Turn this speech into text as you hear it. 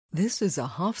This is a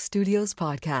Huff Studios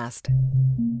podcast.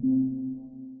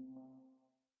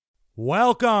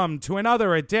 Welcome to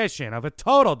another edition of a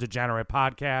Total Degenerate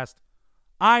podcast.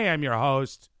 I am your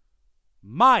host,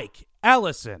 Mike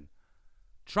Ellison.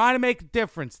 Trying to make a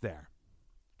difference there.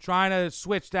 Trying to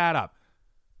switch that up.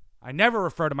 I never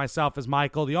refer to myself as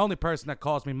Michael. The only person that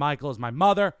calls me Michael is my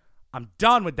mother. I'm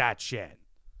done with that shit.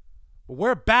 But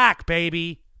we're back,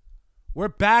 baby. We're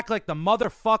back like the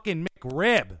motherfucking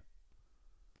McRib.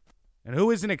 And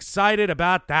who isn't excited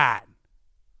about that?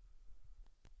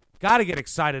 Gotta get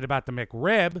excited about the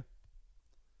McRib.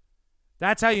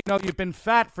 That's how you know you've been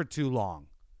fat for too long.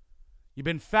 You've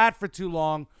been fat for too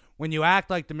long when you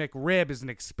act like the McRib is an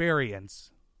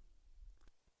experience.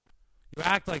 You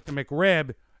act like the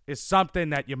McRib is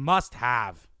something that you must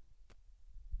have.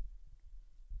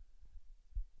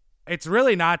 It's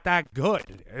really not that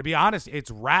good. To be honest, it's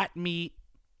rat meat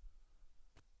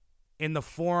in the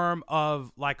form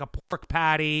of like a pork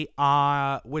patty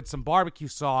with some barbecue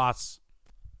sauce.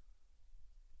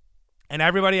 And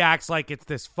everybody acts like it's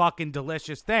this fucking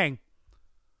delicious thing.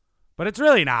 But it's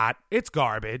really not. It's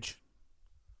garbage.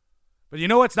 But you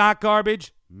know what's not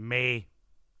garbage? Me.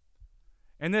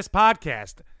 In this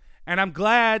podcast. And I'm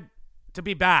glad to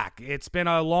be back. It's been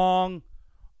a long,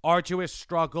 arduous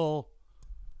struggle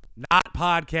not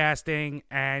podcasting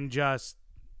and just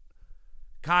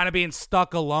kind of being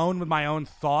stuck alone with my own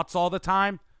thoughts all the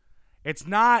time. It's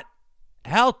not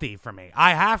healthy for me.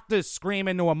 I have to scream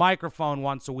into a microphone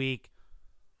once a week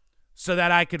so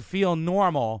that I could feel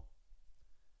normal.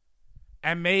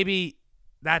 And maybe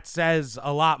that says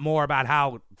a lot more about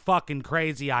how fucking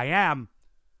crazy I am.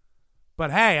 But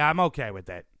hey, I'm okay with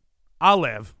it. I'll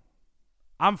live.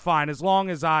 I'm fine as long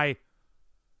as I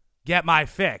get my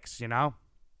fix, you know?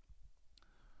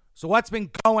 So what's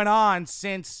been going on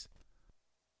since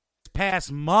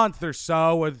past month or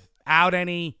so without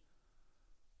any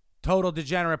Total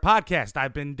Degenerate podcast?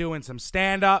 I've been doing some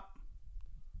stand-up.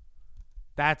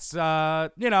 That's,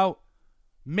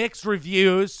 mixed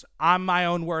reviews. I'm my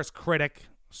own worst critic.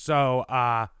 So,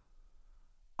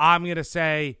 I'm going to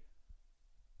say,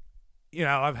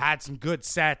 I've had some good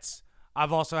sets.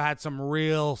 I've also had some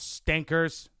real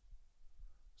stinkers.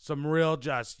 Some real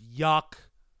just yuck,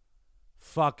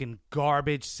 fucking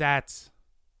garbage sets.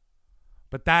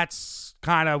 But that's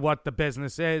kind of what the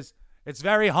business is. It's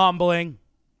very humbling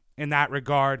in that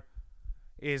regard.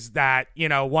 Is that,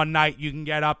 one night you can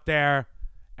get up there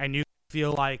and you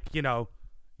feel like,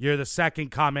 you're the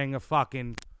second coming of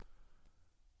fucking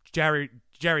Jerry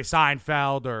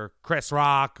Seinfeld or Chris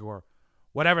Rock or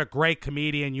whatever great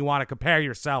comedian you want to compare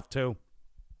yourself to.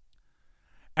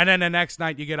 And then the next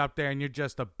night you get up there and you're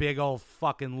just a big old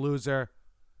fucking loser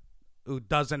who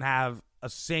doesn't have a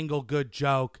single good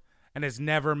joke and has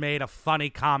never made a funny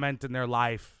comment in their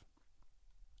life.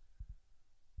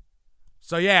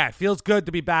 So yeah, it feels good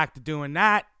to be back to doing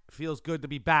that. It feels good to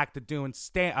be back to doing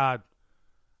it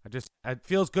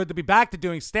feels good to be back to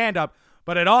doing stand-up,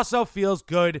 but it also feels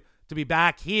good to be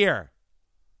back here,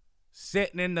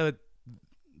 sitting in the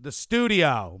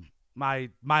studio, my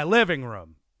living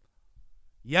room,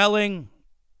 yelling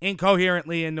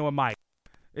incoherently into a mic.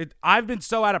 I've been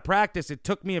so out of practice, it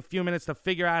took me a few minutes to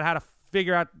figure out how to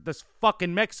figure out this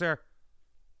fucking mixer.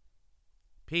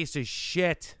 Piece of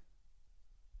shit.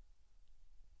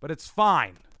 But it's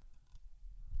fine.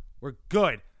 We're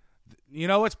good. You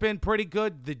know what's been pretty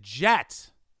good? The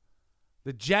Jets.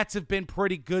 The Jets have been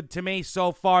pretty good to me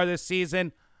so far this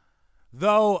season.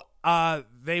 Though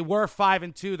they were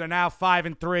 5-2, they're now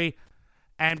 5-3.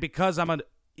 And because I'm an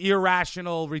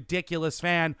irrational, ridiculous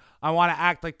fan, I want to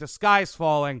act like the sky's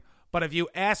falling. But if you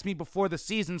asked me before the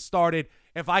season started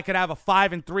if I could have a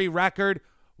 5-3 record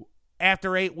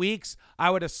after 8 weeks, I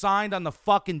would have signed on the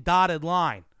fucking dotted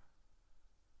line.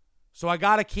 So I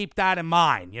got to keep that in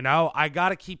mind, I got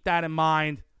to keep that in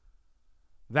mind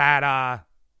that,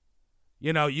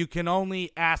 you can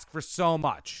only ask for so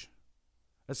much,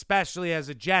 especially as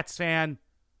a Jets fan.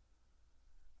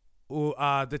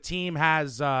 The team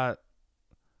has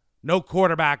no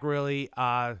quarterback, really.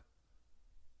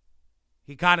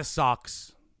 He kind of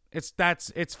sucks. It's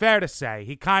fair to say.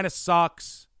 He kind of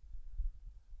sucks.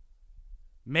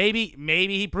 Maybe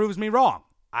he proves me wrong.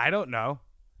 I don't know.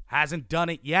 Hasn't done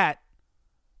it yet.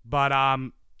 But,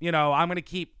 I'm going to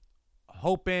keep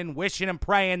hoping, wishing, and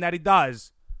praying that he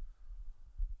does.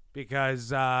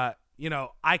 Because, I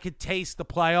could taste the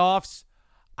playoffs.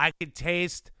 I could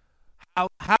taste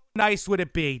how nice would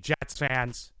it be, Jets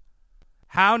fans?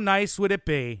 How nice would it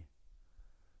be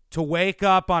to wake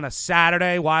up on a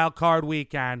Saturday wild card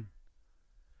weekend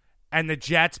and the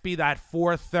Jets be that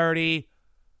 4:30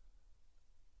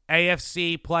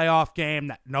 AFC playoff game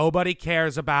that nobody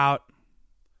cares about,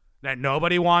 that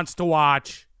nobody wants to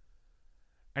watch,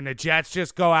 and the Jets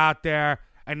just go out there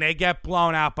and they get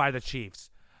blown out by the Chiefs.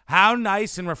 How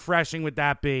nice and refreshing would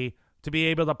that be to be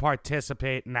able to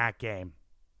participate in that game?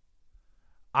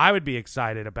 I would be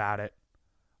excited about it.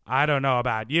 I don't know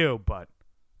about you, but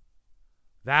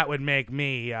that would make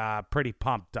me pretty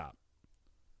pumped up.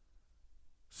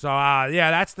 So,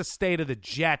 yeah, that's the state of the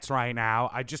Jets right now.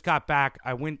 I just got back.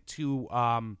 I went to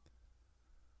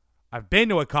I've been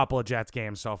to a couple of Jets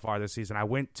games so far this season. I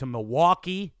went to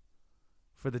Milwaukee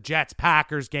for the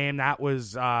Jets-Packers game. That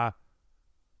was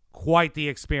quite the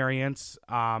experience.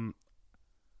 Let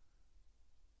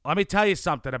me tell you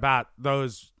something about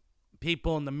those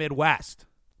people in the Midwest.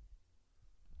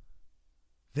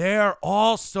 They're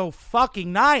all so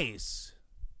fucking nice.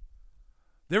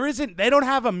 They don't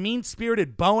have a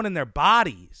mean-spirited bone in their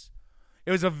bodies.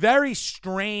 It was a very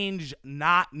strange,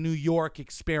 not New York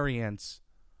experience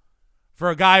for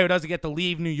a guy who doesn't get to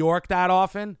leave New York that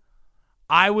often.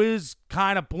 I was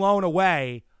kind of blown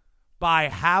away by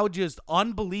how just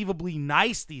unbelievably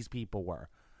nice these people were.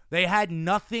 They had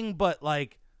nothing but,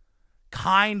 like,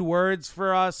 kind words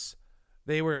for us.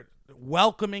 They were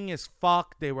welcoming as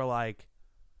fuck. They were like,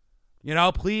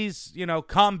 please,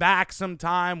 come back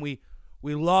sometime. We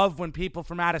love when people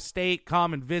from out of state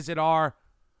come and visit our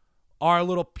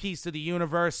little piece of the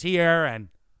universe here, and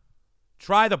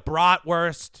try the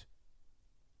bratwurst.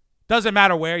 Doesn't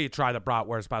matter where you try the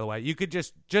bratwurst, by the way. You could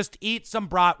just eat some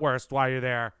bratwurst while you're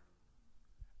there.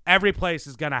 Every place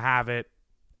is going to have it,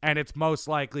 and it's most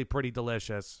likely pretty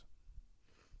delicious.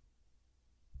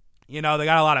 They got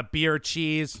a lot of beer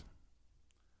cheese.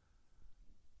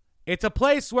 It's a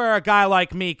place where a guy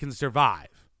like me can survive.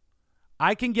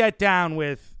 I can get down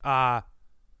with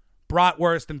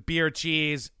bratwurst and beer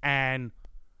cheese, and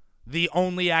the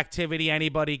only activity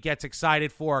anybody gets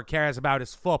excited for or cares about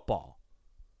is football.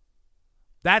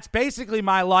 That's basically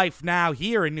my life now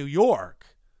here in New York.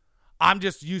 I'm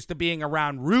just used to being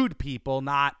around rude people,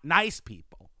 not nice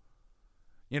people.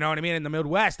 You know what I mean? In the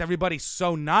Midwest, everybody's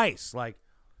so nice. Like,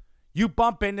 you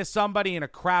bump into somebody in a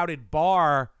crowded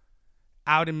bar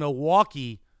out in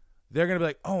Milwaukee, they're going to be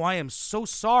like, "Oh, I am so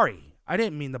sorry. I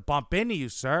didn't mean to bump into you,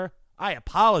 sir. I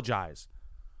apologize."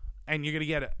 And you're going to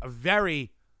get a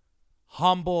very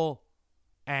humble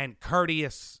and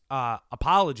courteous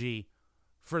apology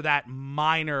for that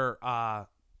minor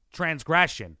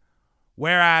transgression.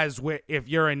 Whereas if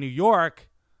you're in New York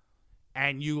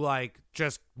and you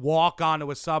just walk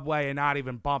onto a subway and not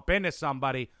even bump into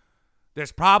somebody,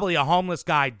 there's probably a homeless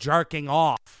guy jerking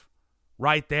off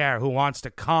right there who wants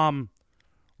to come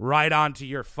right onto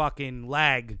your fucking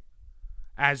leg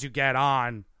as you get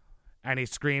on, and he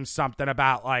screams something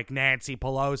about Nancy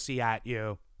Pelosi at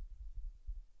you,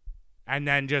 and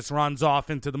then just runs off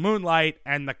into the moonlight,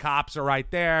 and the cops are right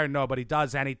there and nobody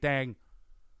does anything,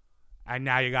 and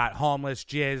now you got homeless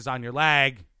jizz on your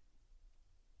leg.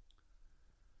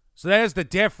 So there's the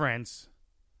difference.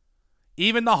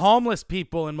 Even the homeless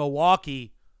people in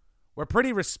Milwaukee were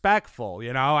pretty respectful,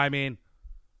 I mean,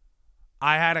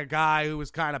 I had a guy who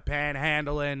was kind of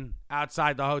panhandling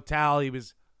outside the hotel. He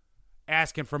was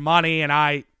asking for money, and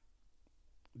I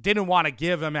didn't want to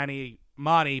give him any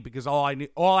money because all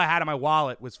I had in my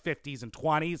wallet was 50s and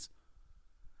 20s.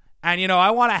 And, I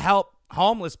want to help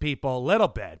homeless people a little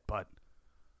bit, but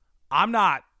I'm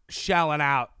not shelling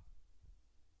out.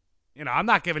 I'm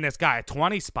not giving this guy a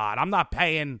 20 spot. I'm not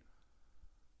paying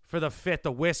for the fifth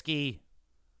of whiskey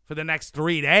for the next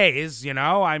 3 days,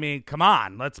 I mean, come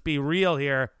on, let's be real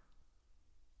here.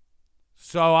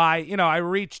 So I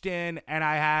reached in and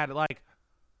I had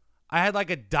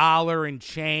 $1 and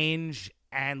change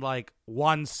and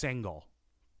one single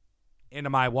into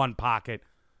my one pocket.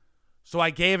 So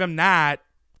I gave him that,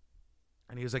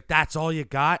 and he was like, "That's all you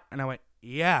got?" And I went,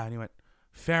 "Yeah." And he went,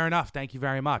 "Fair enough, thank you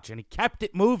very much." And he kept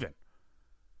it moving.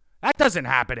 That doesn't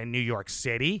happen in New York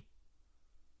City.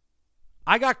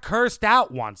 I got cursed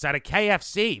out once at a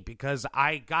KFC because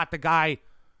I got the guy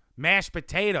mashed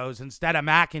potatoes instead of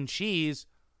mac and cheese.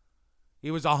 He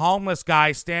was a homeless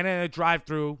guy standing in a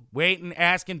drive-thru, waiting,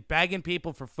 asking, begging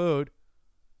people for food.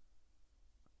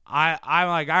 I'm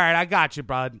like, "All right, I got you,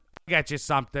 bud. I'll get you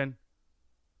something."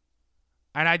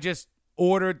 And I just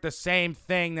ordered the same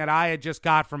thing that I had just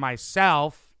got for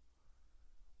myself,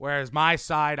 whereas my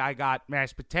side, I got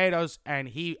mashed potatoes, and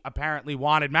he apparently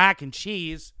wanted mac and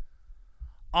cheese,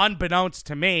 unbeknownst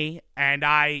to me, and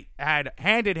I had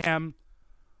handed him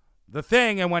the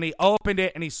thing, and when he opened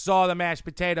it and he saw the mashed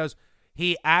potatoes,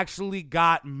 he actually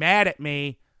got mad at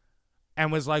me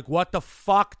and was like, "What the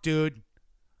fuck, dude?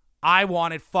 I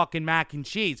wanted fucking mac and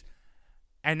cheese."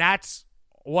 And that's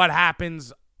what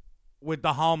happens with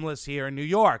the homeless here in New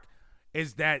York,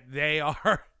 is that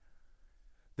they're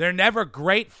never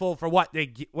grateful for what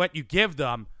you give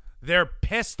them. They're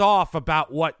pissed off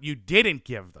about what you didn't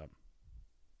give them.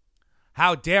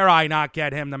 How dare I not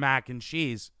get him the mac and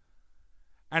cheese?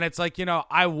 And it's like,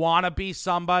 I want to be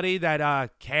somebody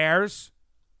that cares,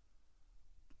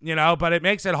 but it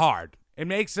makes it hard. It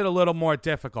makes it a little more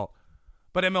difficult.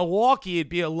 But in Milwaukee, it'd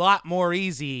be a lot more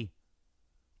easy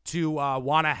to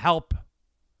want to help.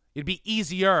 It'd be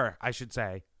easier, I should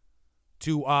say,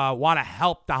 to want to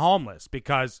help the homeless,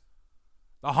 because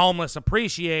the homeless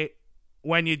appreciate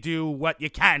when you do what you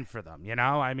can for them,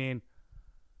 I mean,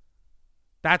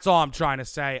 that's all I'm trying to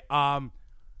say.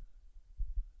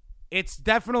 It's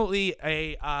definitely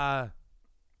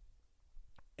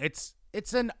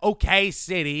it's an okay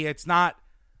city. It's not,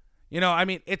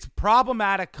 it's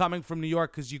problematic coming from New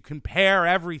York because you compare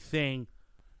everything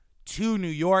to New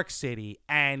York City,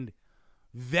 and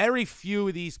very few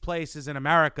of these places in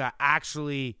America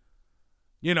actually,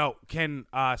 can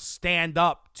stand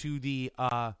up to the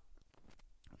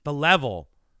level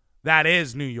that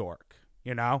is New York.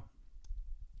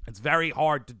 It's very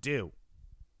hard to do.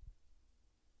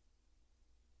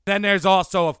 Then there's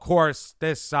also, of course,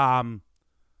 this the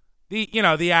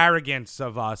arrogance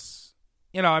of us.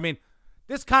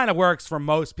 This kind of works for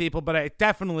most people, but it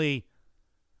definitely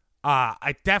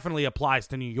applies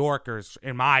to New Yorkers,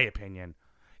 in my opinion,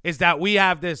 is that we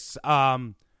have this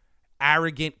arrogant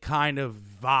kind of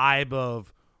vibe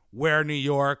of we're New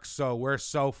York, so we're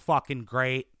so fucking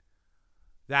great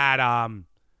that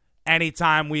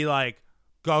anytime we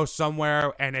go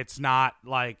somewhere and it's not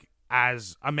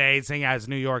as amazing as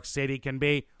New York City can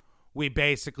be, we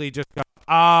basically just go,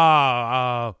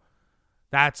 oh,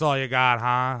 that's all you got,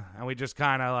 huh? And we just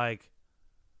kind of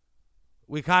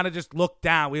just look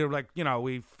down. We were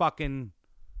we fucking,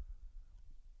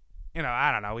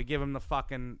 I don't know. We give him the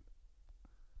fucking,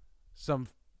 some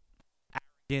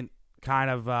arrogant kind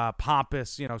of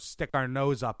pompous, stick our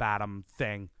nose up at him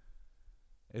thing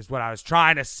is what I was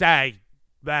trying to say.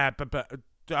 But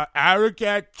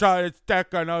arrogant, trying to stick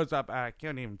our nose up. I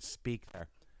can't even speak there.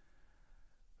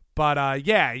 But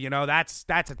yeah, that's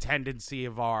a tendency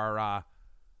of our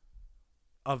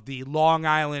of the Long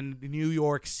Island, New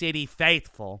York City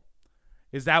faithful,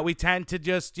 is that we tend to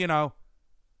just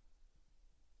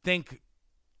think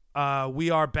we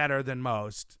are better than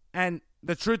most, and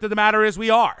the truth of the matter is we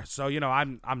are. So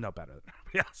I'm no better than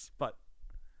yes, but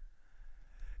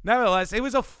nevertheless, it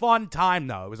was a fun time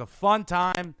though. It was a fun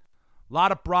time. A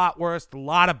lot of bratwurst, a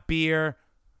lot of beer.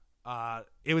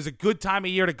 It was a good time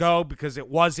of year to go because it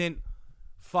wasn't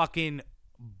fucking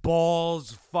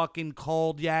balls fucking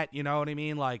cold yet. You know what I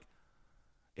mean?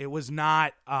 It was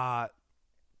not,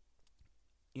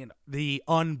 the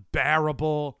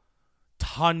unbearable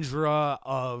tundra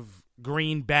of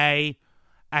Green Bay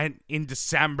and in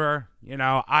December.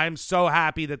 I'm so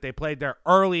happy that they played there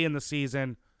early in the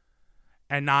season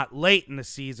and not late in the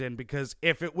season, because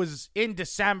if it was in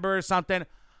December or something,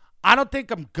 I don't think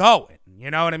I'm going.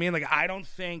 You know what I mean? I don't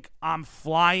think I'm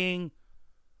flying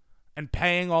and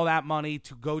paying all that money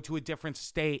to go to a different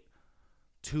state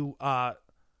to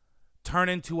turn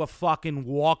into a fucking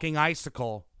walking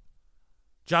icicle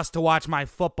just to watch my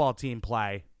football team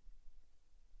play.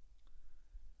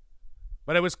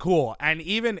 But it was cool. And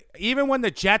even when the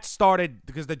Jets started,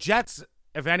 because the Jets,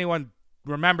 if anyone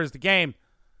remembers the game,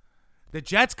 the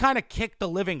Jets kind of kicked the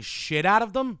living shit out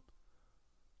of them.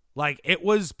 It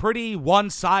was pretty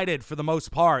one-sided for the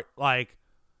most part.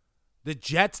 The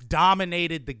Jets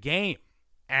dominated the game.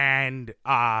 And,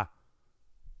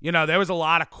 there was a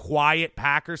lot of quiet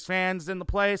Packers fans in the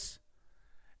place.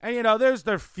 And, there's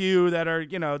their few that are,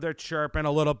 they're chirping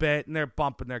a little bit and they're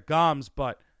bumping their gums.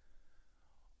 But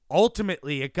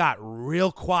ultimately, it got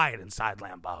real quiet inside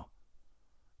Lambeau.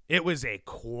 It was a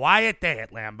quiet day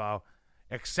at Lambeau,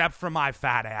 except for my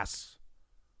fat ass,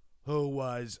 who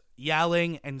was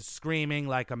yelling and screaming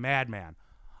like a madman.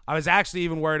 I was actually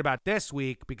even worried about this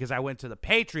week because I went to the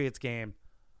Patriots game.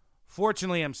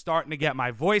 Fortunately, I'm starting to get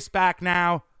my voice back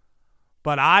now,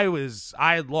 but I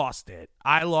had lost it.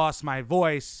 I lost my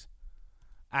voice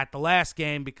at the last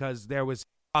game because there was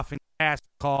a roughing pass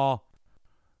call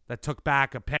that took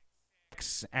back a pick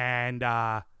six, and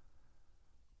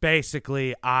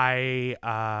basically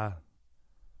I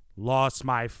lost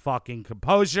my fucking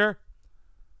composure.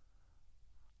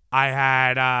 I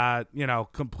had,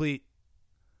 complete.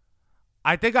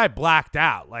 I think I blacked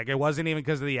out. It wasn't even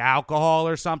because of the alcohol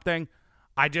or something.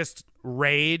 I just,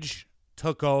 rage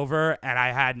took over and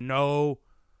I had no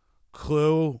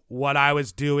clue what I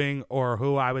was doing or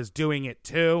who I was doing it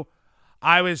to.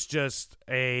 I was just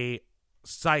a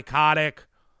psychotic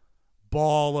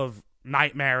ball of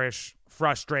nightmarish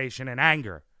frustration and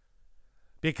anger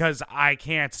because I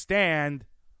can't stand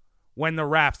when the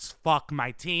refs fuck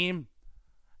my team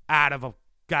out of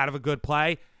a good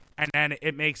play, and then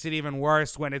it makes it even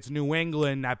worse when it's New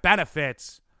England that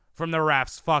benefits from the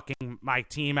refs fucking my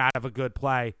team out of a good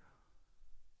play.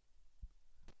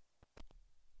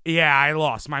 Yeah, I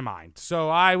lost my mind. So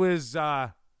I was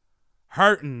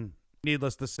hurting,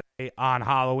 needless to say, on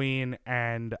Halloween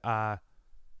and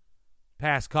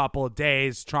past couple of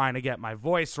days trying to get my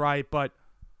voice right, but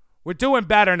we're doing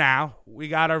better now. We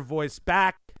got our voice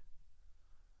back.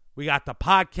 We got the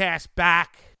podcast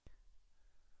back.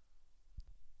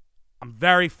 I'm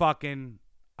very fucking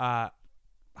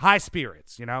high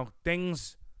spirits, you know?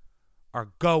 Things are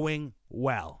going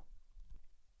well.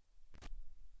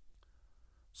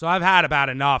 So I've had about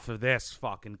enough of this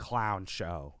fucking clown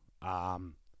show.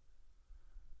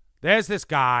 There's this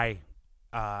guy,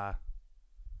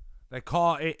 they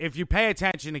call, if you pay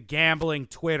attention to gambling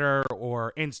Twitter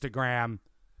or Instagram,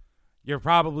 you're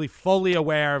probably fully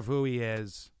aware of who he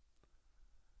is.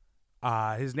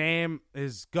 His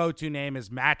go-to name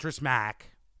is Mattress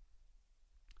Mac.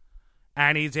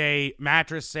 And he's a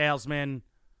mattress salesman,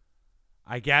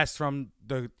 I guess, from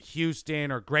the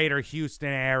Houston or greater Houston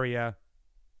area.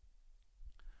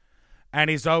 And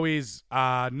he's always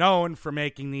known for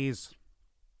making these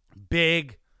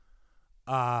big,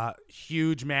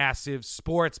 huge, massive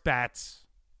sports bets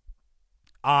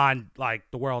on, like,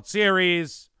 the World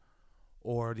Series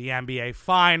or the NBA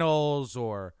Finals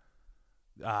or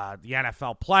the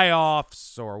NFL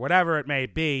playoffs or whatever it may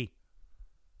be.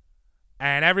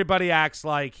 And everybody acts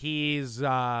like he's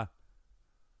like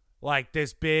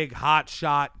this big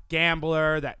hotshot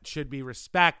gambler that should be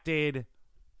respected.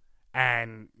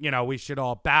 And, you know, we should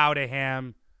all bow to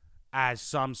him as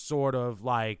some sort of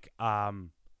like,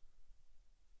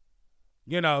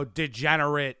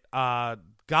 degenerate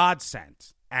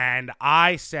godsend. And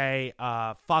I say,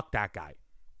 fuck that guy.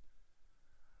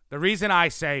 The reason I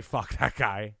say fuck that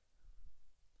guy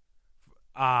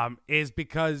is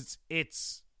because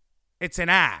it's an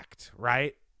act,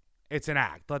 right? It's an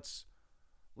act.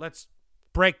 Let's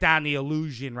break down the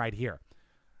illusion right here.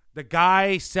 The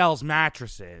guy sells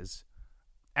mattresses,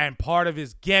 and part of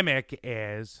his gimmick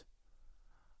is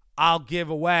I'll give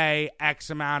away X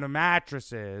amount of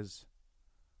mattresses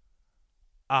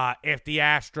if the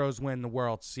Astros win the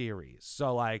World Series.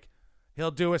 So, like, he'll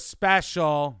do a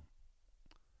special,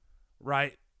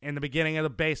 right, in the beginning of the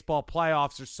baseball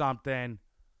playoffs or something,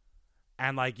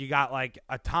 and, like, you got, like,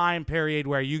 a time period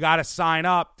where you got to sign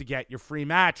up to get your free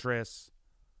mattress.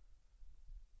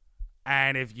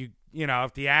 And if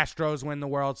if the Astros win the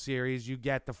World Series, you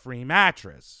get the free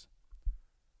mattress.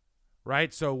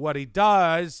 Right? So what he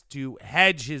does to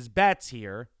hedge his bets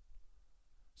here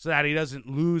so that he doesn't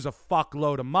lose a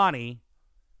fuckload of money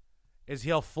is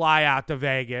he'll fly out to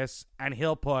Vegas and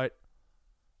he'll put,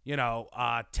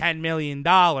 $10 million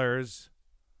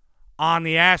on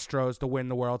the Astros to win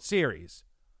the World Series.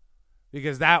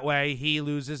 Because that way he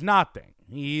loses nothing.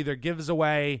 He either gives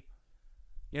away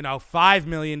 $5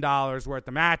 million worth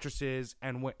of mattresses,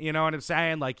 and you know what I'm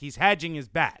saying? Like, he's hedging his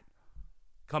bet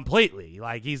completely.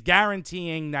 Like, he's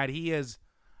guaranteeing that he is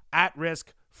at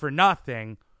risk for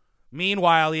nothing.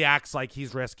 Meanwhile, he acts like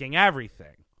he's risking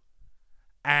everything.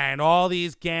 And all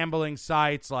these gambling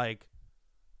sites, like,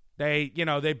 they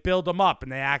build him up and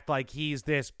they act like he's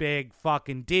this big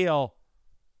fucking deal.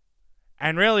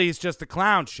 And really, he's just a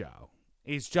clown show.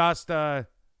 He's just a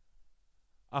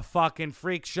fucking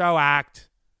freak show act.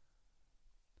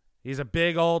 He's a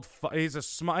big old. He's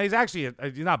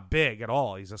not big at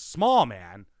all. He's a small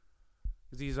man.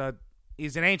 He's an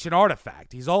ancient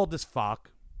artifact. He's old as fuck.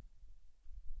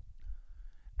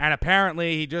 And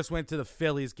apparently, he just went to the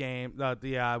Phillies game,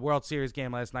 the World Series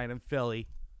game last night in Philly.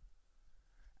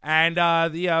 And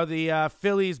the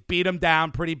Phillies beat him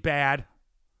down pretty bad.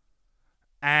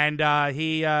 And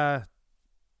he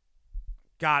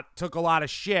took a lot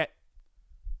of shit.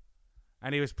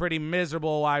 And he was pretty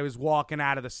miserable while he was walking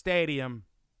out of the stadium.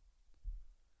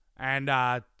 And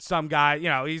some guy,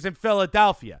 he's in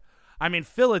Philadelphia. I mean,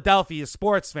 Philadelphia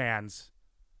sports fans,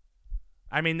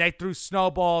 they threw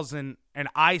snowballs and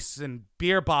ice and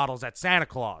beer bottles at Santa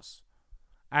Claus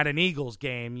at an Eagles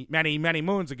game many, many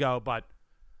moons ago. But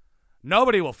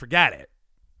nobody will forget it.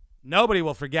 Nobody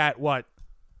will forget what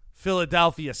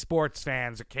Philadelphia sports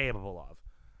fans are capable of.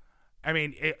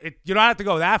 You don't have to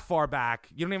go that far back.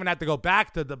 You don't even have to go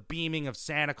back to the beaming of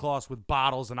Santa Claus with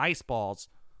bottles and ice balls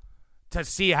to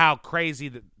see how crazy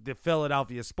the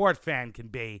Philadelphia sports fan can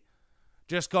be.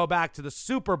 Just go back to the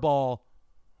Super Bowl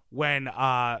when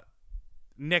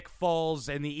Nick Foles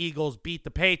and the Eagles beat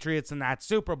the Patriots in that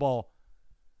Super Bowl,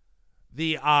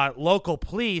 the local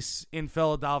police in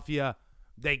Philadelphia,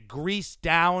 they greased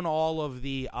down all of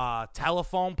the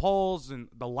telephone poles and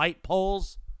the light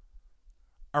poles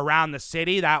around the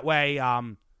city. That way,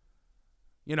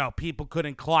 people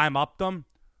couldn't climb up them.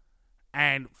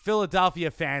 And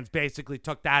Philadelphia fans basically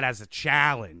took that as a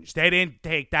challenge. They didn't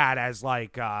take that as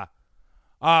like,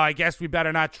 I guess we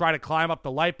better not try to climb up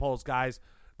the light poles, guys.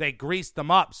 They greased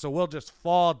them up, so we'll just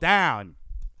fall down.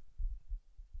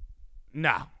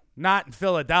 No, not in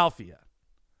Philadelphia.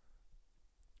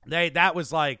 That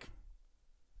was like,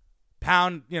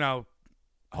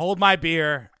 hold my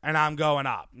beer and I'm going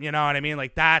up. You know what I mean?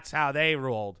 Like, that's how they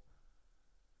ruled.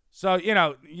 So, you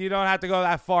don't have to go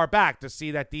that far back to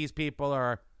see that these people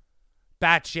are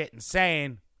batshit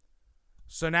insane.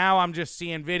 So now I'm just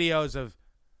seeing videos of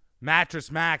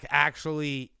Mattress Mac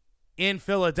actually in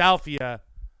Philadelphia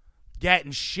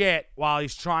getting shit while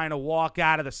he's trying to walk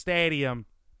out of the stadium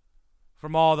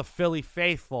from all the Philly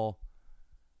faithful.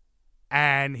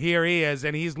 And here he is,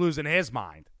 and he's losing his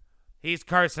mind. He's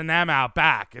cursing them out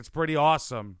back. It's pretty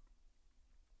awesome.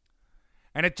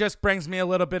 And it just brings me a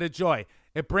little bit of joy.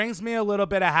 It brings me a little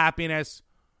bit of happiness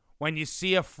when you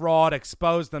see a fraud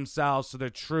expose themselves to their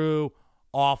true,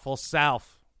 awful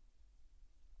self.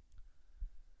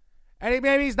 And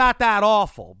maybe he's not that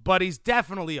awful, but he's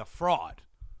definitely a fraud.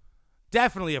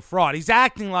 Definitely a fraud. He's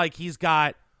acting like he's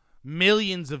got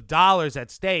millions of dollars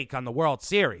at stake on the World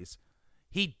Series.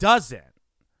 He doesn't.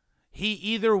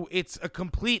 It's a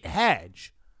complete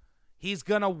hedge. He's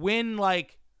going to win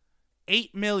like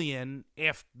 $8 million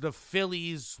if the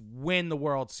Phillies win the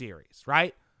World Series,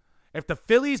 right? If the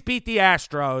Phillies beat the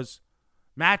Astros,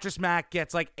 Mattress Mac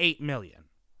gets like $8 million.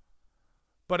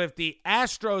 But if the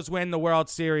Astros win the World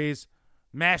Series,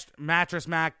 Mattress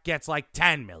Mac gets like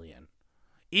 $10 million.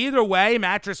 Either way,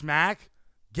 Mattress Mac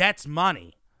gets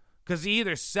money because he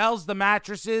either sells the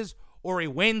mattresses or he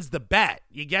wins the bet.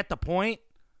 You get the point?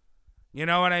 You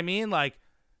know what I mean? Like,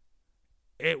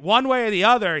 one way or the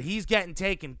other, he's getting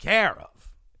taken care of.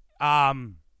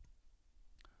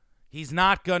 He's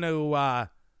not going to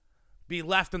be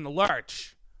left in the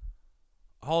lurch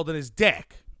holding his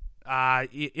dick.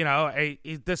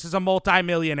 This is a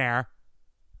multimillionaire.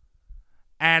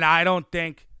 And I don't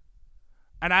think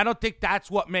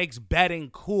that's what makes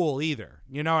betting cool either.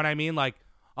 You know what I mean? Like,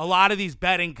 a lot of these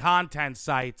betting content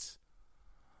sites,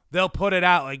 they'll put it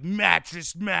out like,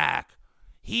 Mattress Mac,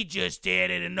 he just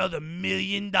added another $1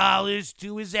 million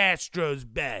to his Astros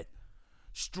bet.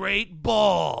 Straight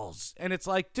balls. And it's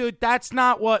like, dude, that's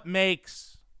not what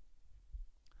makes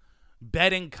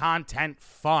betting content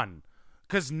fun.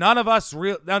 Because none of us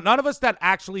that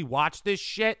actually watch this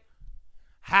shit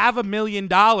have $1 million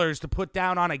to put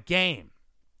down on a game.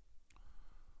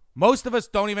 Most of us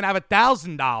don't even have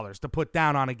 $1,000 to put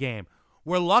down on a game.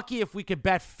 We're lucky if we could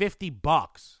bet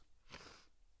 $50.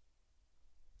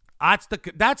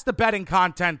 That's the betting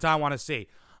content I want to see.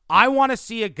 I want to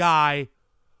see a guy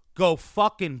go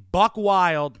fucking buck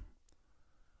wild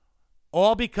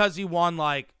all because he won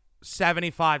like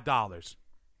 $75.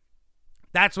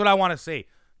 That's what I want to see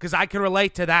because I can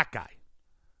relate to that guy.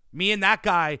 Me and that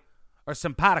guy are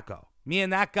simpatico. Me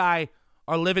and that guy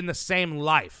are living the same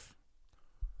life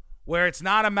where it's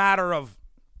not a matter of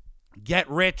get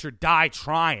rich or die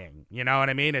trying. You know what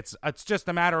I mean? It's just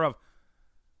a matter of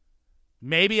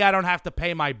maybe I don't have to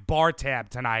pay my bar tab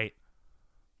tonight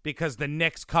because the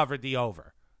Knicks covered the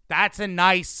over. That's the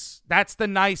nice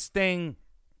thing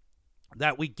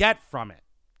that we get from it.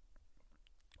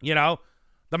 You know,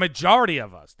 the majority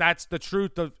of us, that's the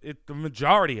truth of it. The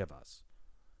majority of us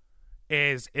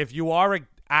is if you are an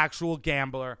actual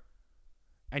gambler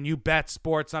and you bet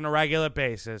sports on a regular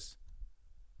basis,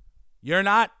 you're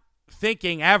not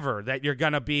thinking ever that you're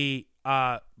going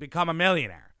to become a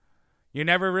millionaire. You're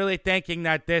never really thinking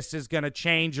that this is going to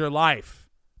change your life.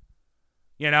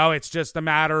 You know, it's just a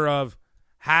matter of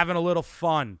having a little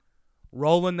fun,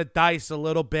 rolling the dice a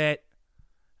little bit,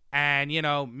 and, you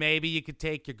know, maybe you could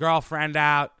take your girlfriend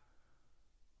out,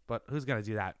 but who's going to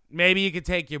do that? Maybe you could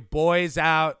take your boys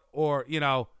out, or, you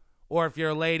know, or if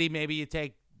you're a lady, maybe you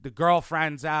take the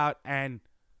girlfriends out, and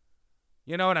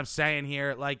you know what I'm saying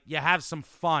here? Like, you have some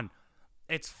fun.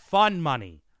 It's fun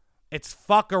money. It's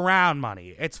fuck around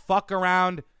money. It's fuck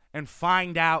around and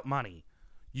find out money.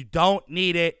 You don't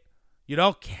need it. You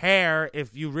don't care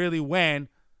if you really win.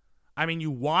 I mean,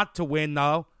 you want to win,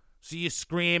 though. So you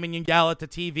scream and you yell at the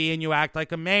TV and you act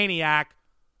like a maniac.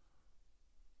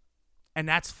 And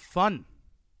that's fun.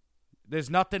 There's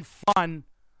nothing fun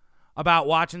about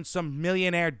watching some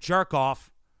millionaire jerk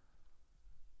off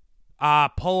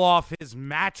pull off his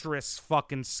mattress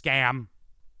fucking scam.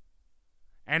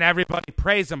 And everybody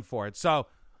praise him for it. So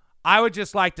I would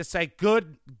just like to say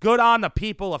good on the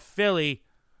people of Philly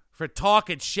for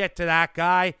talking shit to that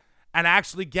guy and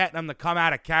actually getting him to come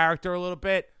out of character a little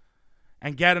bit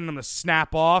and getting him to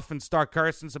snap off and start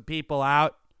cursing some people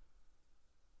out.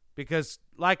 Because,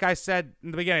 like I said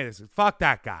in the beginning of this, fuck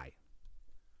that guy.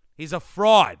 He's a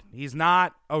fraud. He's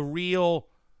not a real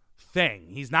thing.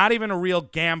 He's not even a real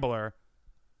gambler.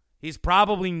 He's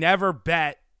probably never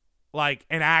bet like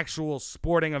an actual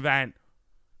sporting event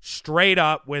straight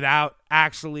up without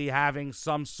actually having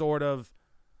some sort of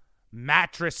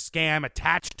mattress scam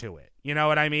attached to it. You know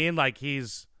what I mean? Like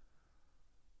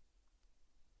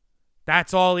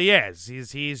that's all he is.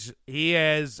 He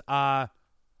is the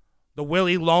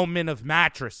Willie Loman of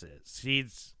mattresses.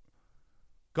 He's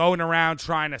going around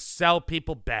trying to sell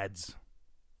people beds.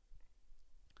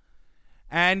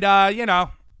 And,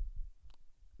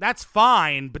 that's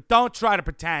fine, but don't try to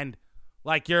pretend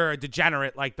like you're a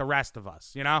degenerate like the rest of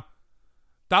us, you know?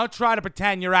 Don't try to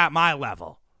pretend you're at my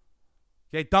level.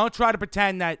 Okay? Don't try to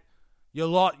pretend that you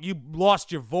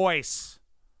lost your voice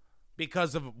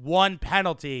because of one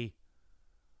penalty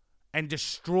and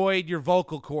destroyed your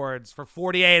vocal cords for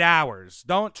 48 hours.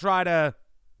 Don't try to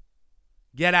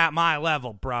get at my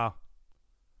level, bro.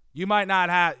 I might not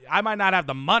have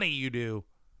the money you do,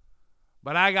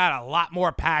 but I got a lot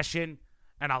more passion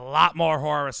and a lot more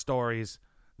horror stories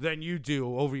than you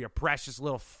do over your precious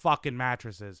little fucking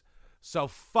mattresses. So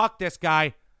fuck this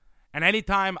guy. And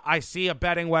anytime I see a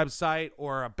betting website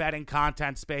or a betting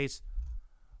content space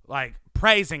like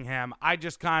praising him, I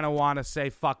just kind of want to say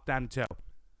fuck them too.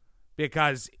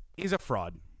 Because he's a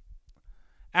fraud.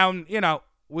 And,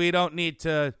 we don't need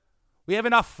to... We have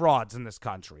enough frauds in this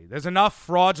country. There's enough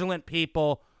fraudulent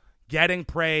people getting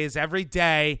praise every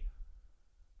day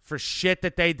for shit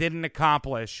that they didn't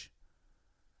accomplish.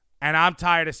 And I'm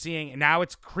tired of seeing it. Now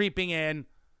it's creeping in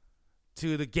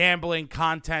to the gambling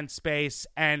content space,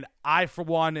 and I, for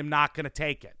one, am not going to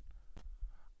take it.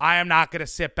 I am not going to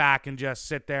sit back and just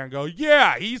sit there and go,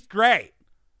 yeah, he's great.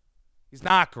 He's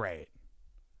not great.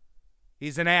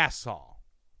 He's an asshole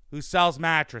who sells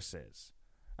mattresses.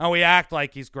 And we act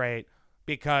like he's great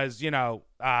because,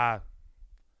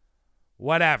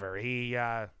 whatever. He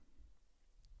got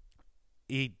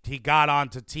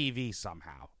onto TV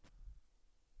somehow.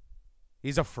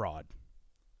 He's a fraud.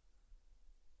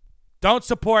 Don't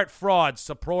support frauds.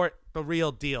 Support the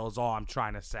real deal is all I'm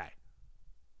trying to say.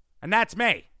 And that's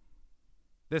me.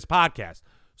 This podcast.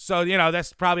 So,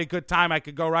 that's probably a good time I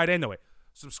could go right into it.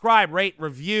 Subscribe, rate,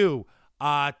 review.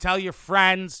 Tell your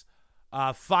friends.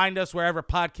 Find us wherever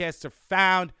podcasts are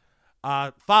found.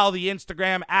 Follow the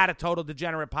Instagram at A Total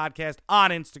Degenerate Podcast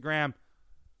on Instagram.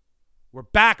 We're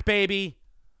back, baby.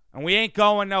 And we ain't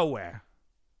going nowhere.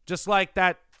 Just like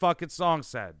that fucking song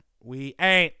said. We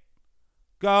ain't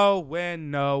going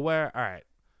nowhere. All right.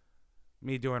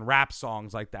 Me doing rap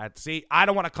songs like that. See, I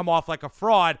don't want to come off like a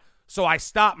fraud, so I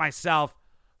stop myself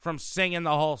from singing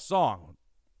the whole song.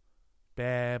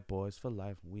 Bad boys for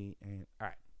life. We ain't. All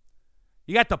right.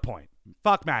 You got the point.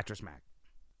 Fuck Mattress Mac.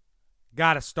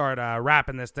 Got to start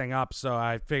wrapping this thing up, so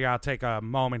I figure I'll take a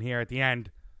moment here at the end.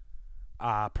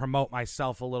 Promote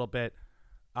myself a little bit.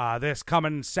 This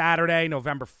coming Saturday,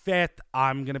 November 5th,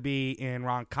 I'm going to be in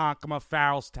Ronkonkoma,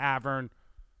 Farrell's Tavern,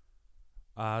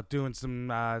 doing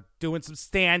some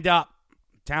stand-up,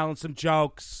 telling some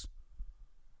jokes.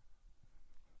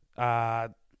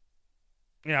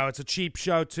 It's a cheap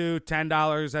show, too.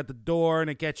 $10 at the door, and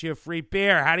it gets you a free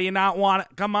beer. How do you not want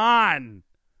it? Come on.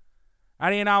 How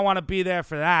do you not want to be there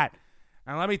for that?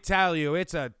 And let me tell you,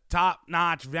 it's a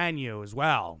top-notch venue as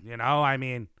well.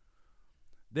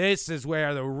 This is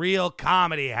where the real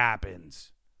comedy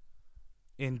happens.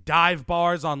 In dive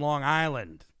bars on Long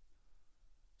Island.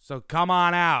 So come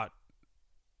on out.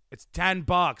 It's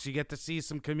 $10. You get to see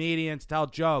some comedians tell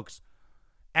jokes.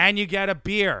 And you get a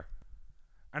beer.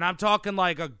 And I'm talking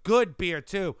like a good beer,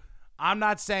 too. I'm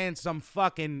not saying some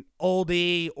fucking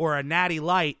oldie or a natty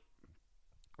light.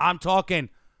 I'm talking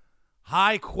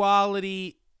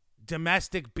high-quality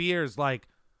domestic beers like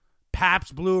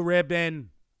Pabst Blue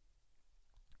Ribbon,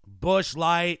 Busch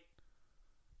Light.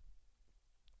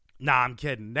 Nah, I'm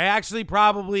kidding. They actually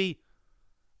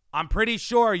I'm pretty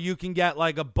sure you can get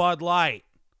like a Bud Light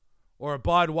or a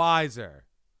Budweiser.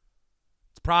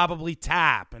 It's probably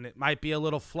tap, and it might be a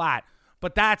little flat.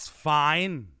 But that's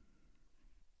fine.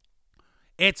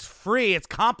 It's free. It's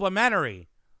complimentary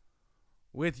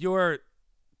with your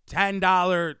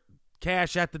 $10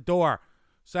 cash at the door.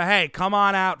 So, hey, come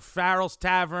on out. Farrell's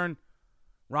Tavern,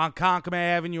 Ronkonkoma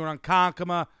Avenue,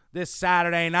 Ronkonkoma. this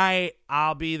Saturday night.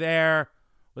 I'll be there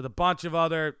with a bunch of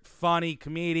other funny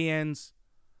comedians.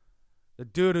 The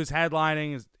dude who's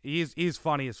headlining he's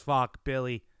funny as fuck,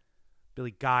 Billy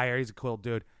Geyer. He's a cool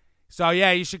dude. So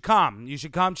yeah, you should come. You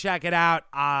should come check it out.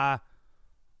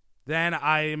 Then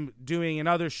I'm doing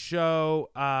another show.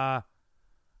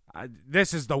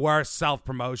 This is the worst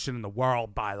self-promotion in the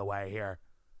world, by the way, here.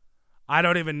 I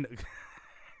don't even...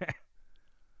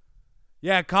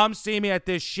 Yeah, come see me at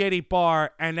this shitty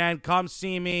bar, and then come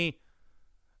see me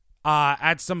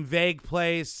at some vague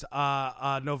place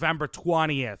November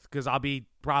 20th, because I'll be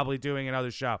probably doing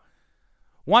another show.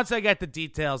 Once I get the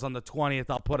details on the 20th,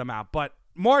 I'll put them out. But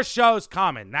more shows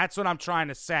coming. That's what I'm trying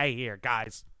to say here,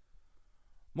 guys.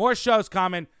 More shows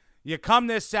coming. You come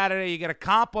this Saturday, you get a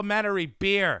complimentary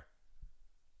beer.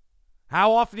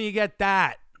 How often do you get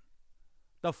that?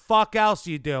 The fuck else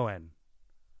are you doing?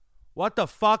 What the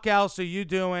fuck else are you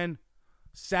doing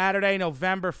Saturday,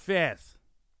 November 5th?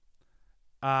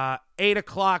 8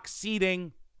 o'clock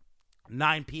seating,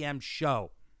 9 p.m.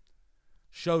 show.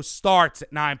 Show starts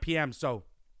at 9 p.m. So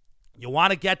you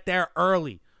want to get there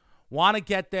early. Want to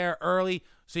get there early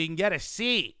so you can get a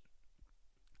seat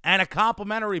and a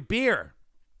complimentary beer.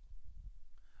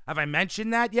 Have I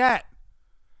mentioned that yet?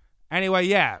 Anyway,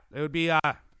 yeah, it would be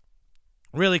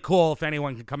really cool if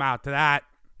anyone could come out to that.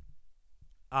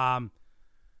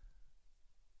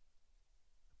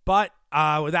 But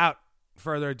without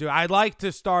further ado, I'd like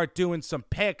to start doing some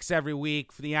picks every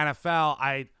week for the NFL.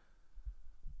 I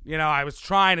was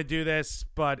trying to do this,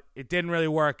 but it didn't really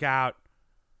work out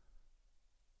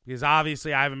because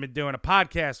obviously I haven't been doing a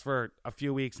podcast for a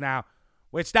few weeks now,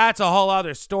 which that's a whole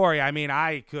other story. I mean,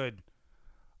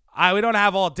 we don't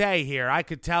have all day here. I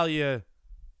could tell you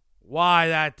why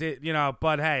that did,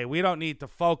 but hey, we don't need to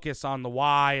focus on the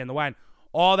why and the when.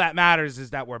 All that matters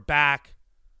is that we're back.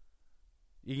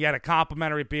 You get a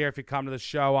complimentary beer if you come to the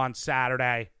show on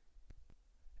Saturday.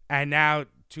 And now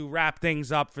to wrap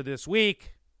things up for this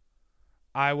week,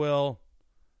 I will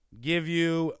give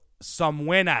you some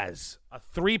winners. A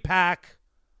 3-pack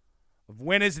of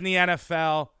winners in the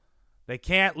NFL. They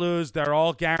can't lose. They're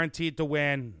all guaranteed to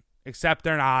win, except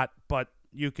they're not. But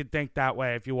you could think that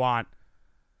way if you want.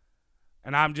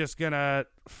 And I'm just going to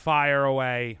fire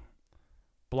away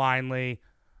blindly.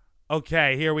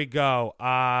 Okay, here we go.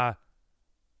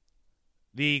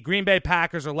 The Green Bay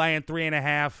Packers are laying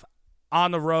 3.5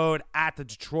 on the road at the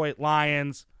Detroit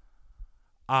Lions.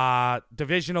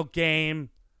 Divisional game.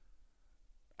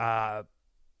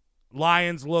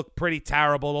 Lions look pretty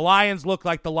terrible. The Lions look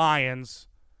like the Lions.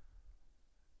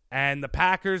 And the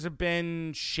Packers have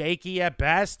been shaky at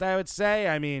best, I would say.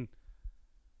 I mean,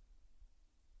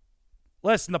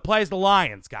 listen, the play's the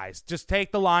Lions, guys. Just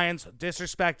take the Lions.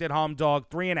 Disrespected home dog.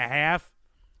 3.5.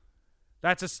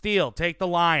 That's a steal. Take the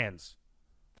Lions.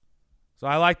 So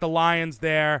I like the Lions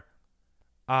there.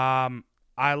 I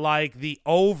like the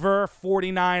over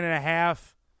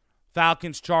 49.5.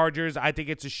 Falcons, Chargers. I think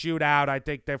it's a shootout. I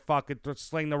think they're fucking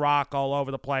sling the rock all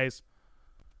over the place.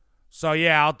 So,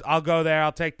 yeah, I'll go there.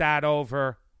 I'll take that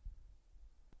over.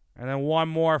 And then one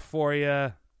more for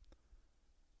you.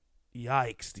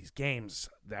 Yikes, these games.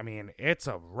 I mean, it's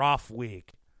a rough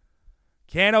week.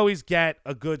 Can't always get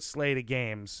a good slate of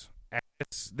games. And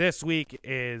this week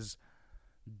is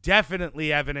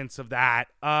definitely evidence of that.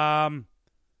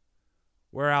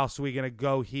 Where else are we going to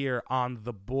go here on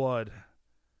the board?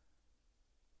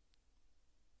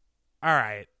 All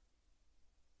right.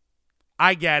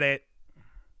 I get it.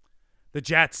 The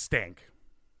Jets stink.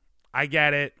 I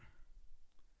get it.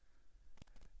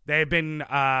 They've been,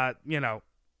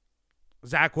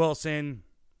 Zach Wilson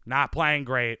not playing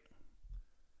great.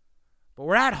 But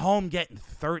we're at home getting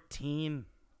 13.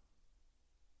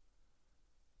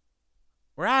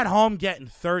 We're at home getting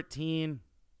 13.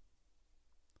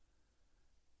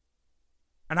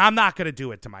 And I'm not going to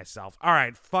do it to myself. All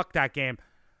right, fuck that game.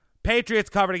 Patriots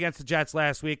covered against the Jets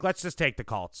last week. Let's just take the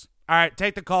Colts. All right,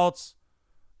 take the Colts.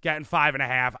 Getting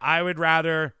 5.5. I would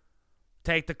rather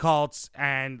take the Colts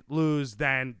and lose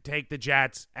than take the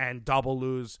Jets and double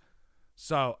lose.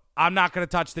 So I'm not going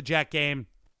to touch the Jet game.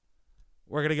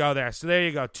 We're going to go there. So there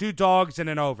you go. 2 dogs and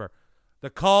an over. The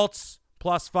Colts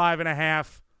plus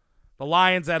 5.5. The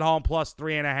Lions at home plus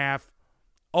 3.5.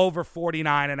 Over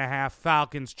 49.5.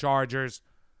 Falcons, Chargers.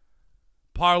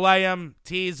 Parlay them,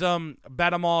 tease them,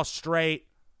 bet them all straight.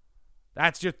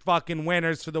 That's your fucking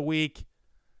winners for the week.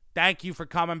 Thank you for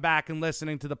coming back and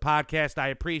listening to the podcast. I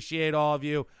appreciate all of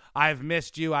you. I've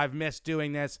missed you. I've missed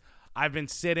doing this. I've been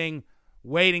sitting,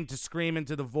 waiting to scream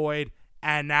into the void,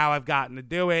 and now I've gotten to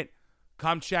do it.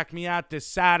 Come check me out this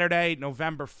Saturday,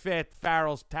 November 5th,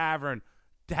 Farrell's Tavern,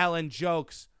 telling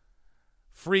jokes.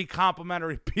 free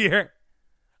complimentary beer.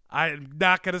 I'm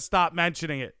not going to stop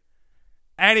mentioning it.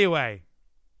 Anyway,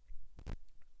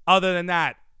 other than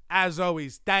that, as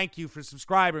always, thank you for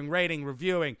subscribing, rating,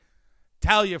 reviewing.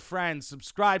 Tell your friends.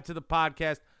 Subscribe to the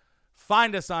podcast.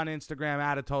 Find us on Instagram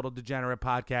at A Total Degenerate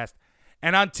Podcast.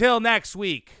 And until next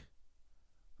week,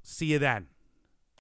 see you then.